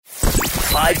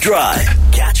5 Drive.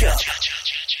 Catch up.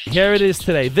 Here it is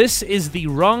today. This is the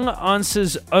wrong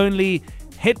answers only.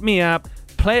 Hit me up.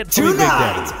 Play it for me, Big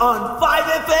Tonight Daddy. on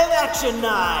 5FM Action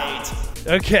Night.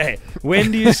 Okay,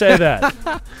 when do you say that?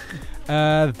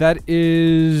 That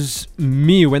is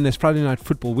me when there's Friday Night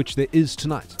Football, which there is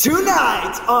tonight.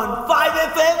 Tonight on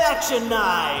 5FM Action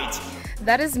Night.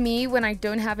 That is me when I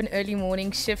don't have an early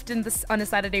morning shift on a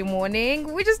Saturday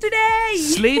morning, which is today.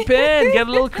 Sleep in, get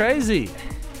a little crazy.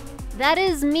 That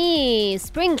is me,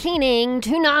 spring cleaning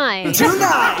tonight.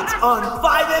 Tonight on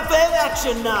 5FM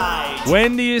Action Night.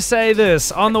 When do you say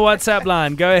this? On the WhatsApp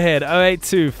line, go ahead,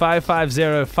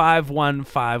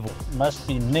 082-550-5151. Must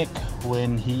be Nick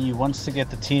when he wants to get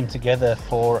the team together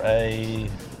for a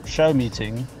show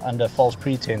meeting under false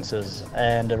pretenses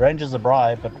and arranges a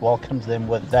bribe but welcomes them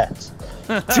with that.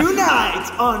 Tonight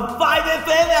on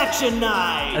 5FM Action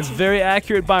Night. That's very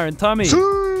accurate, Byron. Tommy.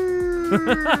 Tonight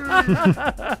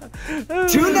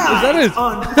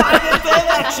on 5FM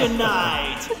Action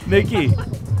Night. Nikki.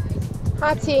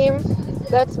 Hi team,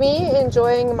 that's me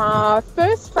enjoying my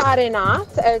first Friday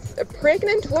night as a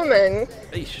pregnant woman,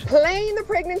 playing the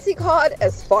pregnancy card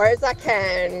as far as I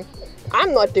can.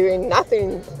 I'm not doing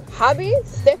nothing. Hubby,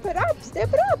 step it up,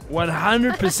 step it up.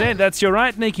 100%, that's your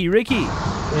right, Nikki. Ricky.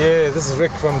 Yeah, this is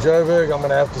Rick from Joburg. I'm going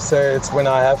to have to say it's when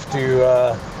I have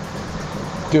to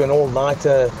do an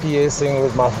all-nighter PSing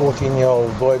with my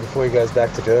 14-year-old boy before he goes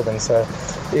back to Durban. So,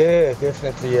 yeah,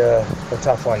 definitely a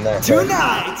tough one there.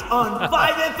 Tonight on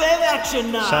 5FM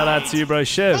Action Night. Shout out to you, bro.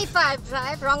 Shiv. Hey, 5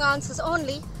 Drive, wrong answers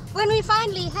only. When we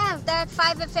finally have that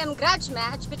 5FM grudge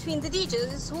match between the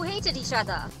DJs who hated each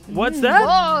other. What's that?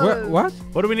 Whoa. What?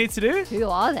 What do we need to do? Who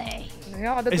are they?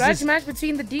 Yeah, the Is grudge this- match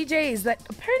between the DJs that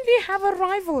apparently have a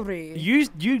rivalry. You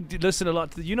listen a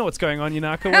lot. You know what's going on,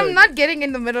 Yunaka. I'm not getting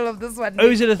in the middle of this one. Oh,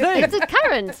 is it a thing? It's a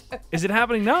current. Is it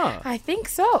happening now? I think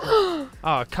so.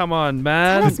 Oh, come on,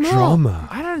 man. Tell us more. Drama.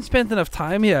 I don't spend enough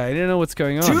time here. I don't know what's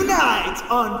going on. Tonight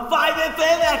on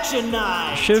 5FM Action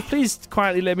Night. Shiv, please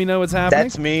quietly let me know what's happening.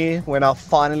 That's me when I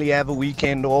finally have a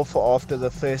weekend off after the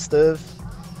festive.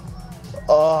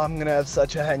 Oh, I'm going to have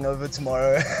such a hangover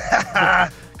tomorrow.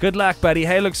 Good luck, buddy.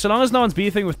 Hey, look, so long as no one's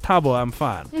beefing with Tabo, I'm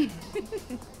fine.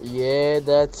 Yeah,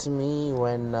 that's me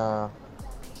when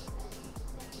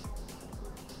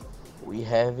we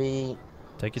have a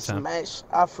Take your time. Smash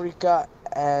Africa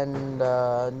and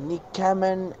Nick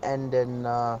Cannon, and then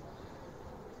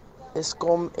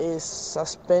Eskom is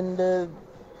suspended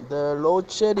the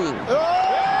load shedding.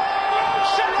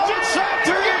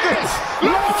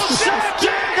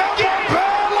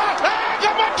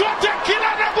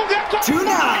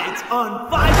 Tonight on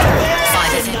 5FM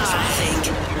Action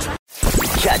Night.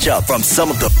 Catch up from some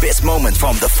of the best moments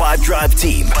from the 5 Drive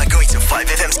team by going to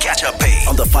 5FM's catch up page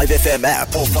on the 5FM app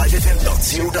or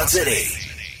 5FM.co.za.